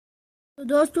तो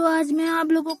दोस्तों आज मैं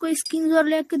आप लोगों को स्क्रीनशॉट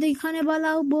लेके दिखाने वाला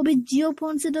हूँ, वो भी जियो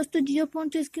फोन से। दोस्तों जियो फोन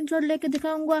से स्क्रीनशॉट लेके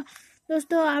दिखाऊंगा।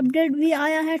 दोस्तों अपडेट भी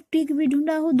आया है, ट्रिक भी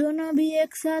ढूंढा हूँ, दोनों भी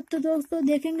एक साथ। तो दोस्तों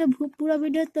देखेंगे पूरा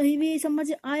वीडियो तभी भी समझ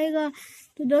आएगा।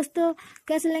 तो दोस्तों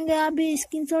कैसे लेंगे आप भी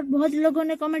स्क्रीनशॉट? बहुत लोगों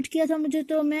ने कमेंट किया था मुझे,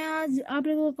 तो मैं आज आप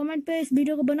लोगों को कमेंट पे इस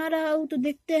वीडियो को बना रहा हूँ। तो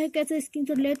देखते हैं कैसे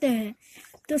स्क्रीनशॉट लेते हैं।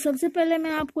 तो सबसे पहले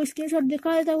मैं आपको स्क्रीनशॉट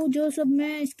दिखा देता हूँ, जो सब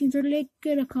मैं स्क्रीनशॉट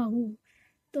लेके रखा हूँ।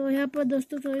 तो यहाँ पर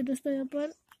दोस्तों यहाँ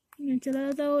पर मैं चला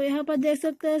जाता हूँ। यहाँ पर देख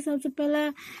सकते हैं सबसे पहला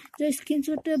जो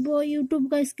स्क्रीनशॉट है वो यूट्यूब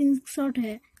का स्क्रीनशॉट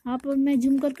है। आप मैं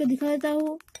जूम करके दिखा देता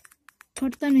हूँ,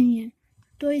 फटता नहीं है।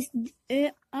 तो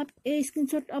आप ये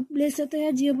स्क्रीनशॉट आप ले सकते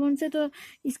हैं जियो फोन से। तो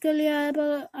इसके लिए आप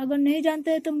अगर नहीं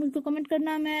जानते हैं तो मुझको कमेंट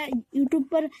करना, मैं यूट्यूब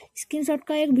पर स्क्रीनशॉट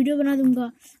का एक वीडियो बना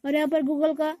दूंगा। और यहाँ पर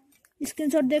गूगल का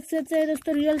स्क्रीनशॉट देख सकते हैं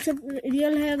दोस्तों,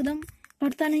 रियल है, एकदम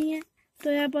फटता नहीं है।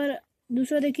 तो यहाँ पर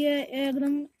दूसरा देखिए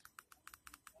एकदम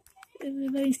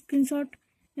स्क्रीनशॉट,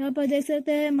 यहाँ पर देख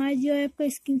सकते हैं माई जियो ऐप का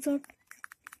स्क्रीनशॉट।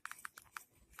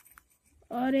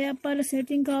 और यहाँ पर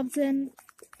सेटिंग का ऑप्शन,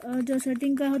 जो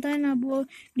सेटिंग का होता है ना, वो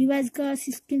डिवाइस का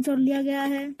स्क्रीनशॉट लिया गया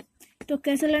है। तो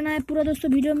कैसे लेना है पूरा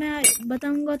दोस्तों वीडियो में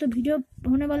बताऊंगा। तो वीडियो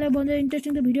होने वाला है बहुत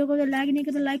इंटरेस्टिंग। तो वीडियो को अगर लाइक नहीं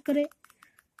किया तो लाइक करे।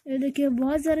 ये देखिए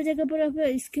बहुत सारे जगह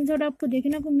पर स्क्रीनशॉट आपको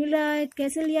देखने को मिल रहा है,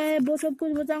 कैसे लिया है वो सब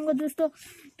कुछ बताऊंगा दोस्तों।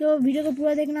 तो वीडियो को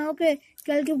पूरा देखना। ओके,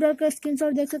 कैलकुलेटर का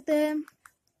स्क्रीनशॉट देख सकते हैं।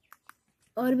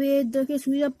 और भी देखिए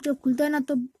स्विच अप जो खुलता है ना,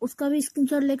 तो उसका भी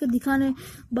स्क्रीनशॉट लेकर दिखाने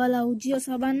वाला हूँ। जियो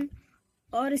 7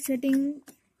 और सेटिंग।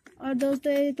 और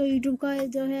दोस्तों ये तो यूट्यूब का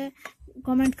जो है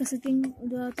कमेंट का सेटिंग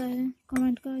जो आता है,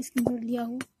 कमेंट का स्क्रीनशॉट लिया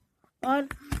हूँ। और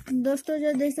दोस्तों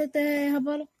जो देख सकते हैं यहाँ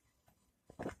पर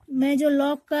मैं जो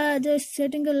लॉक का जो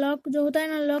सेटिंग का लॉक जो होता है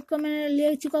ना, लॉक का मैंने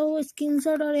ले चुका हूँ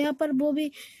स्क्रीनशॉट। और यहाँ पर वो भी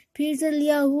फिर से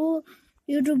लिया हूँ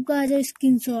यूट्यूब का जो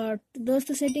स्क्रीनशॉट।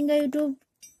 दोस्तों सेटिंग का यूट्यूब,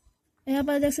 यहाँ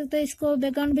पर देख सकते हैं इसको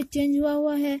बैकग्राउंड भी चेंज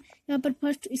हुआ है। यहाँ पर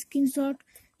फर्स्ट स्क्रीनशॉट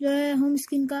जो है होम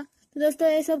स्क्रीन का। तो दोस्तों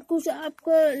ये सब कुछ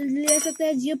आपको ले सकते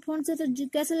हैं जियो फोन से। तो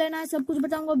कैसे लेना है सब कुछ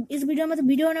बताऊंगा इस वीडियो में। तो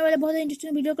वीडियो होने वाले बहुत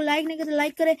इंटरेस्टिंग। वीडियो को लाइक नहीं किया तो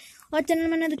लाइक करें, और चैनल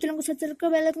में नहीं तो चैनल को सब्सक्राइब कर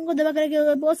बेल आइकन को दबा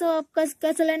करके वो सब आपका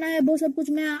कैसे लेना है वो सब कुछ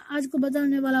मैं आज को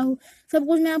बताने वाला हूँ। सब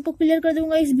कुछ मैं आपको क्लियर कर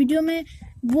दूंगा इस वीडियो में,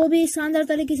 वो भी शानदार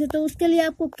तरीके से। तो उसके लिए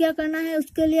आपको क्या करना है,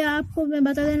 उसके लिए आपको मैं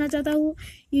बता देना चाहता हूँ।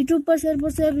 यूट्यूब पर सिर्फ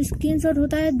और सिर्फ स्क्रीनशॉट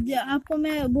होता है, आपको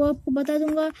मैं वो आपको बता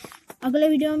दूंगा अगले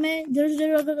वीडियो में।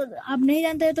 जरूर अगर आप नहीं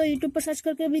जानते हैं तो यूट्यूब पर सर्च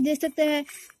करके भी देख सकते हैं।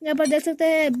 यहाँ पर देख सकते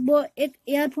हैं वो एक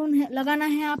ईयरफोन लगाना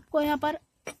है आपको यहाँ पर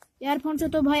ईयरफोन से।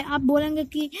 तो भाई आप बोलेंगे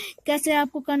कि कैसे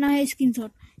आपको करना है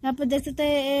स्क्रीनशॉट। यहाँ पर देख सकते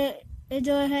हैं ये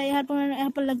जो है ईयरफोन यहाँ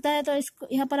पर लगता है। तो इसको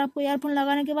यहाँ पर आपको ईयरफोन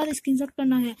लगाने के बाद स्क्रीनशॉट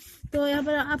करना है। तो यहाँ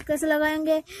पर आप कैसे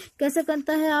लगाएंगे, कैसे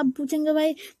करता है आप पूछेंगे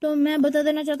भाई, तो मैं बता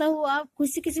देना चाहता हूँ। आप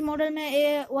किसी मॉडल में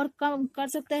ये वर्क काम कर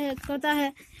सकते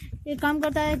हैं, ये काम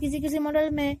करता है किसी मॉडल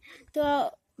में। तो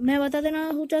मैं बता देना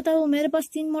चाहता हूँ, मेरे पास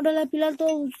 3 मॉडल है फिलहाल, तो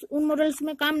उन मॉडल्स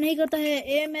में काम नहीं करता है।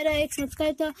 ये मेरा एक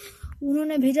सब्सक्राइब था,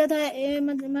 उन्होंने भेजा था ये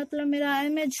मतलब मेरा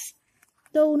इमेज।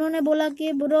 तो उन्होंने बोला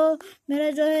कि ब्रो मेरा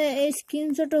जो है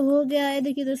स्क्रीनशॉट हो गया है।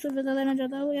 देखिए दोस्तों बता देना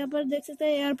चाहता हूँ, यहाँ पर देख सकते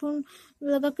हैं ईयरफोन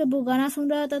लगा के वो गाना सुन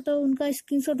रहा था, तो उनका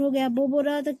स्क्रीनशॉट हो गया। वो बोल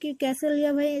रहा था कि कैसे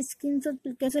लिया भाई स्क्रीनशॉट,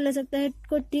 कैसे ले सकता है,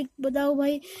 कोई ट्रिक बताओ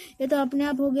भाई, ये तो अपने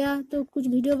आप हो गया, तो कुछ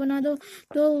वीडियो बना दो।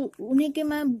 तो उन्हीं के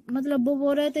मैं मतलब वो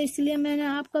बोल रहे थे, इसलिए मैंने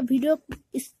आपका वीडियो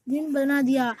इस दिन बना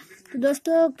दिया। तो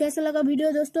दोस्तों कैसा लगा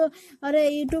वीडियो दोस्तों? अरे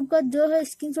यूट्यूब का जो है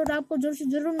स्क्रीनशॉट आपको जरूर से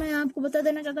जरूर मैं आपको बता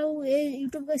देना चाहता हूँ, ये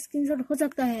यूट्यूब का स्क्रीनशॉट हो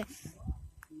सकता है।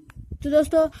 तो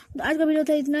दोस्तों आज का वीडियो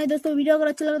था इतना ही। दोस्तों वीडियो अगर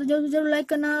अच्छा लगा तो जरूर लाइक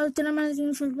करना, और चैनल में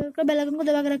सब्सक्राइब कर बेल आइकन को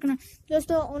दबा के रखना।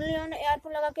 दोस्तों ओनली ऑन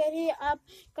ईयरफोन लगा के ही आप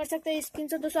कर सकते हैं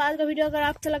स्क्रीनशॉट। दोस्तों आज का वीडियो अगर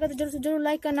आपको अच्छा लगा तो जरूर से जरूर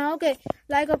लाइक करना। ओके,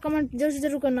 लाइक और कमेंट जरूर से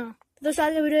जरूर करना। दोस्तों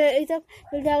आज का वीडियो यही तक,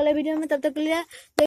 मिलते हैं अगले वीडियो में, तब तक के लिए।